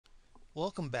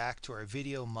Welcome back to our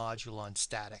video module on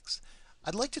statics.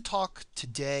 I'd like to talk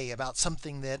today about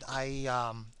something that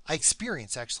I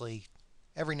experience actually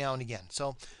every now and again.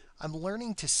 So I'm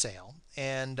learning to sail,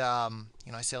 and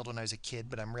I sailed when I was a kid,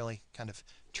 but I'm really kind of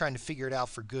trying to figure it out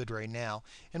for good right now.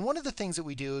 And one of the things that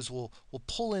we do is we'll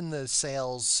pull in the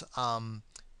sails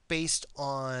based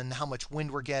on how much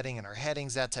wind we're getting and our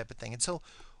headings, that type of thing. And so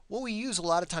what we use a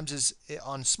lot of times is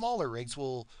on smaller rigs,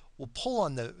 we'll pull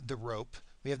on the rope.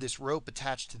 We have this rope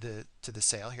attached to the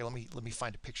sail. Here, let me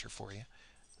find a picture for you.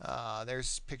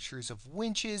 There's pictures of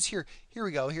winches. Here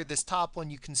we go. Here, this top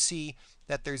one, you can see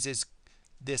that there's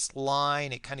this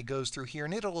line. It kind of goes through here,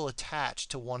 and it'll attach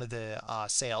to one of the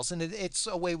sails, and it's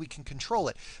a way we can control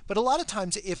it. But a lot of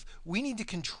times, if we need to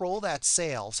control that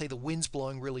sail, say the wind's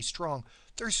blowing really strong,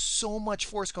 there's so much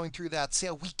force going through that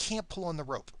sail, we can't pull on the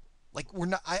rope. Like we're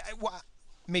not. Well,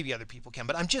 maybe other people can,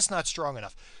 but I'm just not strong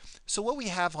enough. So what we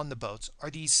have on the boats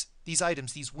are these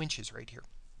items, these winches right here.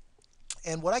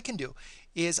 And what I can do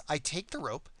is I take the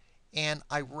rope and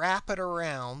I wrap it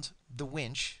around the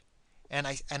winch, and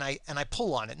I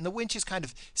pull on it. And the winch is kind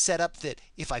of set up that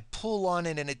if I pull on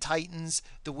it and it tightens,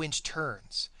 the winch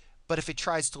turns. But if it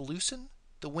tries to loosen,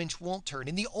 the winch won't turn.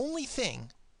 And the only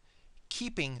thing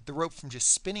keeping the rope from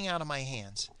just spinning out of my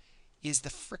hands is the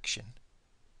friction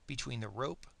between the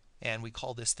rope, and we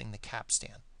call this thing the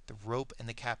capstan. The rope and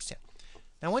the capstan.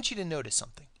 Now I want you to notice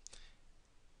something.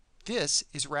 This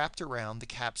is wrapped around the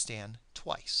capstan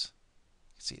twice.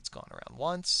 See, it's gone around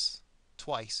once,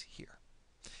 twice here.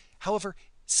 However,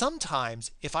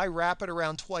 sometimes if I wrap it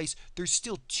around twice, there's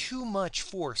still too much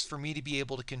force for me to be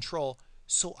able to control,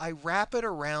 so I wrap it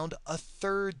around a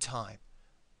third time.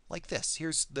 Like this.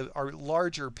 Here's our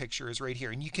larger picture is right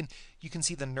here, and you can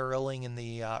see the knurling and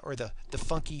the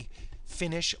funky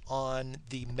finish on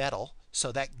the metal,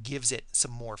 so that gives it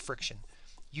some more friction.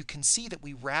 You can see that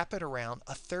we wrap it around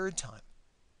a third time.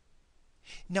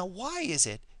 Now, why is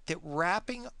it that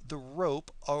wrapping the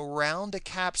rope around a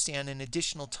capstan an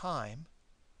additional time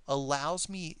allows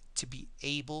me to be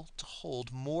able to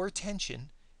hold more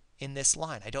tension in this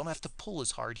line? I don't have to pull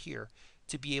as hard here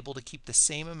to be able to keep the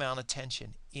same amount of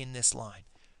tension in this line.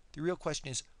 The real question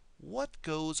is, what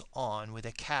goes on with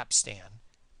a capstan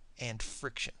and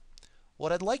friction?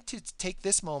 What I'd like to take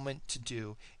this moment to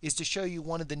do is to show you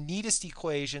one of the neatest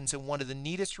equations and one of the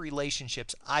neatest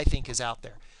relationships I think is out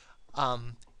there.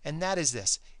 And that is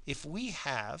this. If we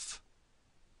have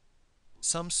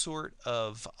some sort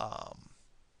of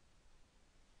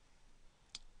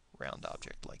round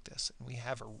object like this, and we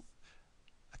have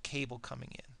a cable coming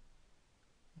in,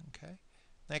 okay,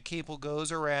 that cable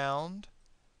goes around,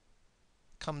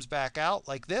 comes back out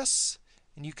like this,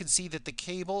 and you can see that the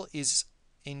cable is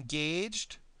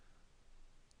engaged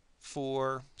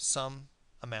for some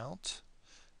amount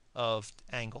of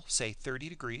angle, say 30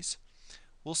 degrees.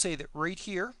 We'll say that right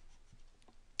here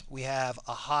we have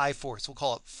a high force. We'll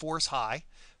call it force high.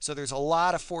 So there's a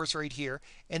lot of force right here.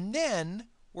 And then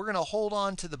we're going to hold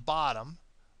on to the bottom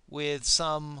with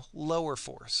some lower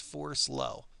force, force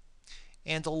low.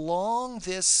 And along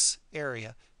this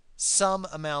area, some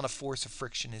amount of force of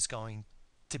friction is going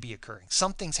to be occurring.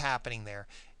 Something's happening there.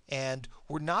 And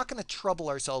we're not going to trouble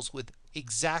ourselves with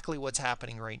exactly what's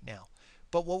happening right now.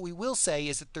 But what we will say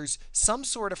is that there's some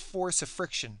sort of force of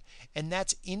friction, and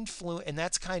that's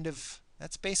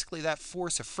basically that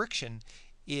force of friction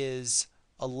is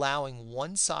allowing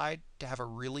one side to have a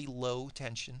really low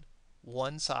tension,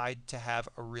 one side to have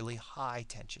a really high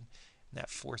tension. And that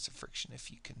force of friction,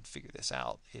 if you can figure this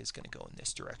out, is going to go in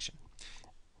this direction.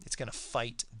 It's going to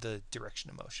fight the direction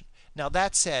of motion. Now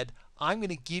that said, I'm going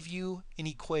to give you an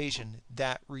equation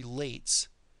that relates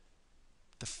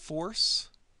the force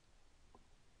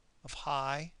of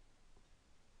high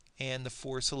and the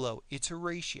force of low. It's a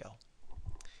ratio.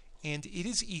 And it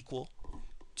is equal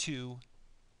to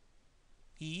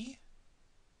E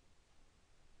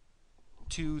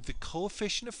to the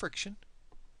coefficient of friction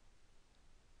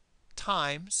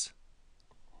times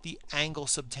the angle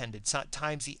subtended,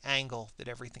 times the angle that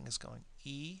everything is going.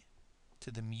 E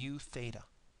to the mu theta.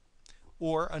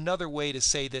 Or another way to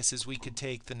say this is we could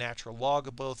take the natural log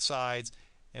of both sides,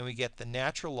 and we get the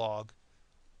natural log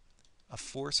of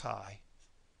force high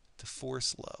to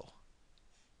force low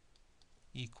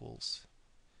equals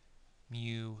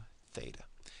mu theta.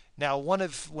 Now, when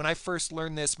I first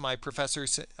learned this, my professor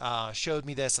showed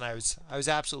me this, and I was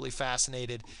absolutely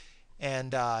fascinated.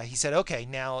 And he said, okay,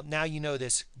 now you know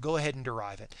this, go ahead and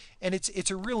derive it. And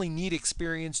it's a really neat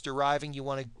experience deriving. You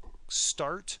want to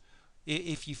start,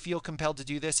 if you feel compelled to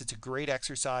do this, it's a great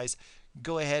exercise.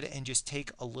 Go ahead and just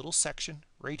take a little section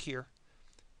right here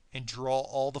and draw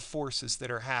all the forces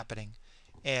that are happening.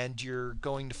 and you're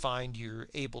going to find you're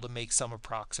able to make some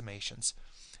approximations.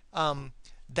 Um,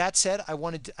 that said,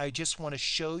 I just want to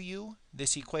show you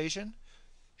this equation,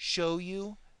 show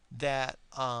you that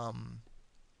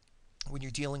when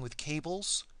you're dealing with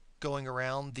cables going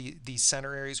around these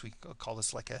center areas, we call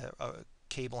this like a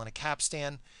cable and a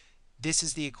capstan. This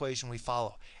is the equation we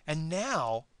follow. And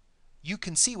now you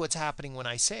can see what's happening when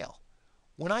I sail.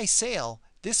 When I sail,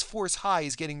 this force high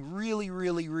is getting really,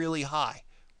 really, really high,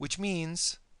 which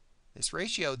means this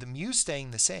ratio, the mu,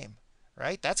 staying the same,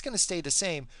 right? That's going to stay the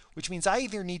same, which means I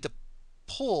either need to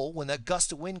pull, when a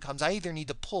gust of wind comes, I either need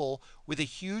to pull with a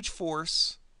huge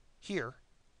force here.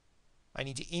 I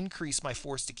need to increase my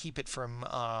force to keep it from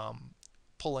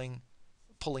pulling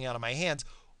out of my hands,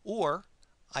 or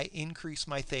I increase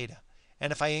my theta.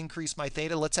 And if I increase my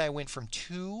theta, let's say I went from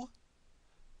 2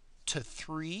 to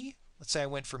 3. Let's say I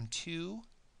went from 2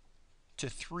 to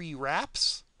 3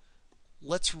 wraps.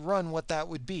 Let's run what that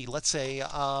would be. Let's say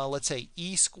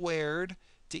e squared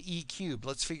to e cubed.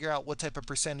 Let's figure out what type of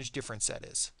percentage difference that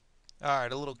is. All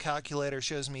right, a little calculator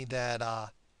shows me that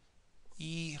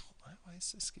why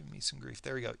is this giving me some grief?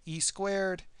 There we go. E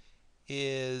squared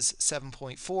is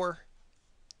 7.4.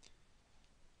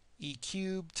 E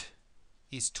cubed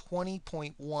is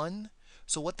 20.1.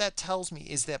 So what that tells me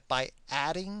is that by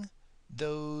adding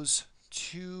those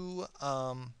two,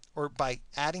 or by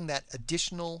adding that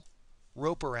additional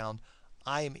rope around,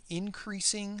 I am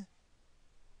increasing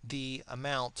the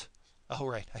amount. Oh,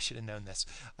 right, I should have known this.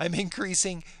 I'm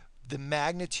increasing the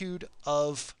magnitude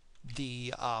of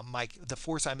the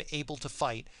force I'm able to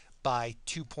fight by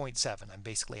 2.7. I'm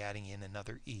basically adding in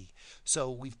another E.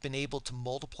 So we've been able to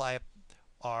multiply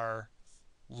our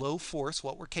low force,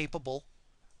 what we're capable,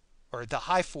 or the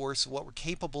high force, what we're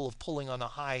capable of pulling on a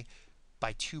high,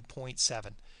 by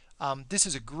 2.7. This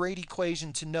is a great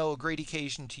equation to know, a great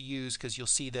equation to use, because you'll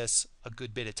see this a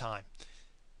good bit of time.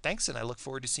 Thanks, and I look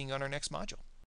forward to seeing you on our next module.